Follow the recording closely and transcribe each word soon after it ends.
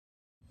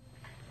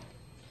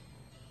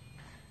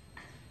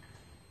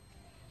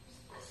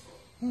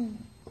We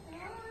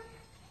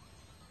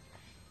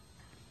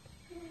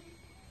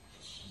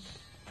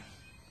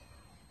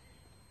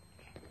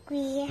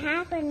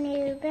have a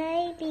new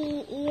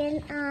baby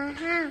in our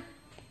house.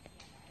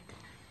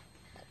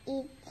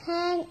 Its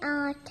hands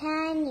are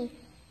tiny.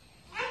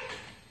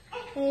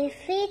 His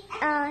feet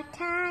are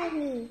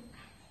tiny.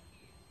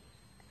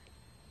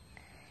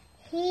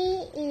 He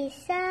is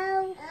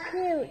so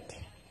cute.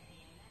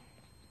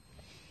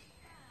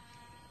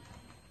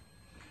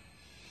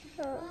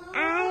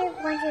 I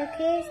want to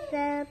kiss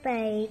the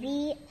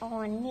baby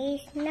on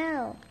his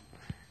nose.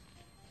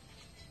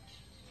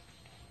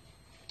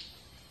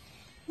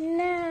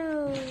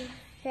 No,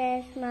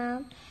 says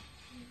Mom.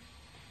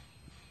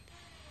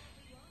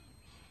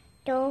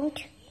 Don't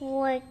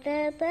wake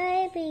the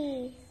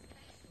baby.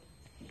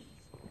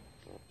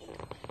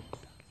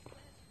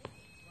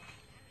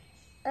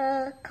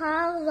 A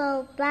car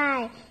goes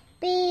by.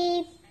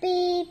 Beep,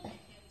 beep.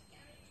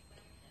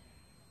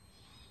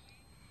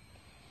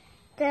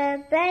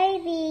 The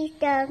baby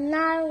does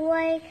not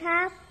wake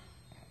up.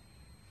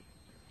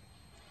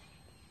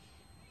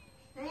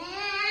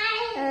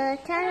 A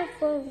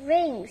telephone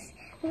rings.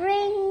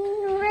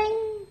 Ring,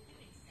 ring.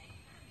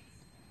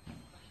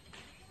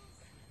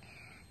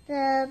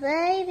 The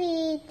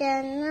baby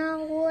does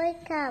not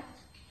wake up.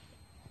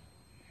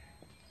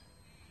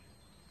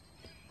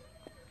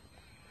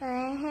 I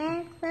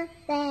have a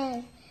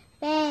bang,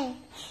 bang,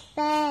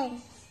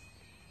 bang.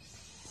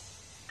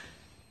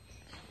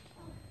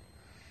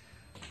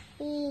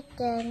 He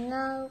does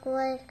not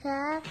wake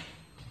up.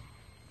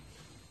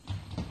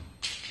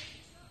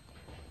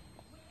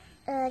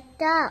 A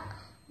dog.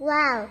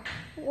 Wow,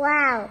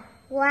 wow,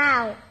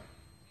 wow.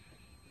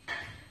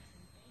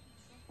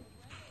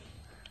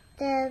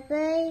 The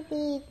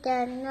baby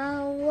does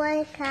not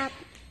wake up.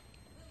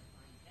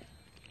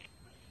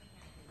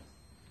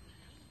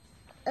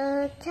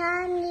 A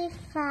tiny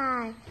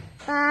fly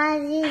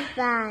passes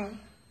by.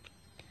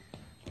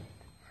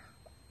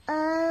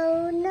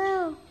 Oh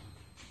no!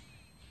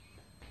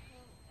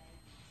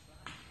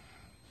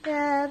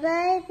 The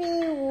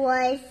baby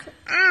wakes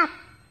up.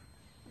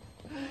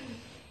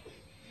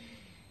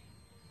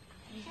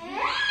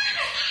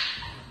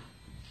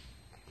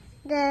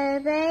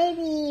 The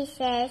baby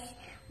says,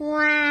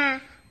 wah,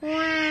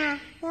 wah,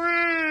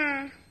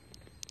 wah.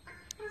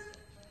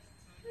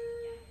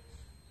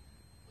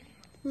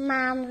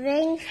 Mom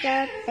brings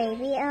the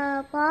baby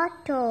a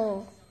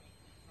bottle.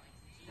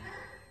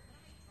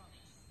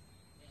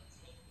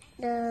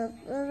 The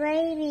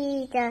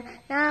baby does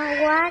not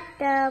want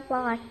the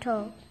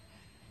bottle.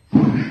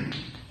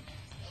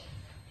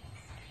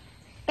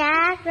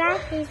 Dad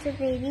wraps the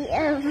baby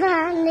a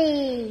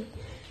bunny.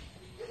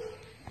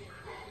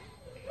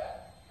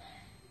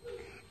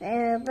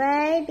 The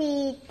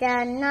baby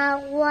does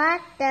not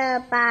want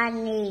the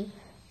bunny.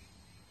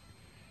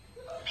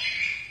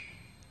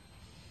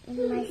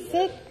 I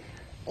sit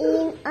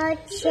in a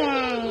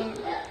chair.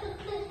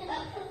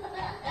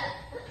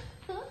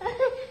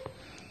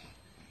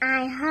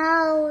 I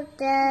hold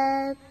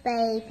the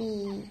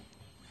baby.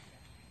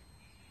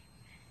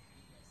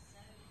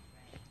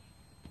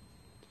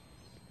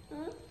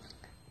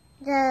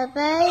 The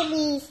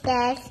baby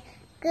says,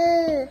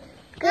 "Goo,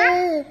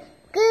 goo,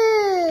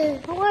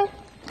 goo."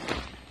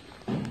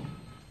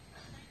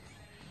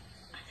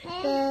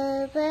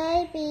 The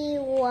baby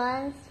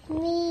wants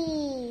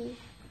me.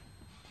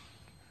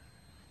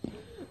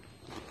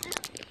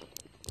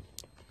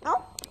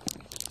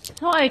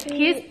 So I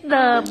kiss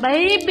the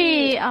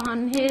baby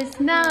on his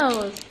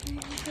nose.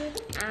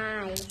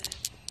 Eyes.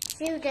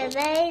 So the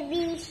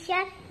baby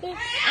shut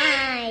its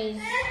eyes.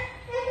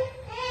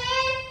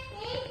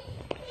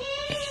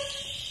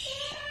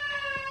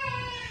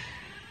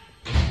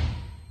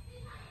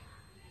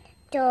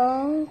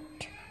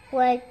 Don't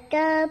wake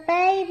the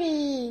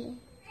baby.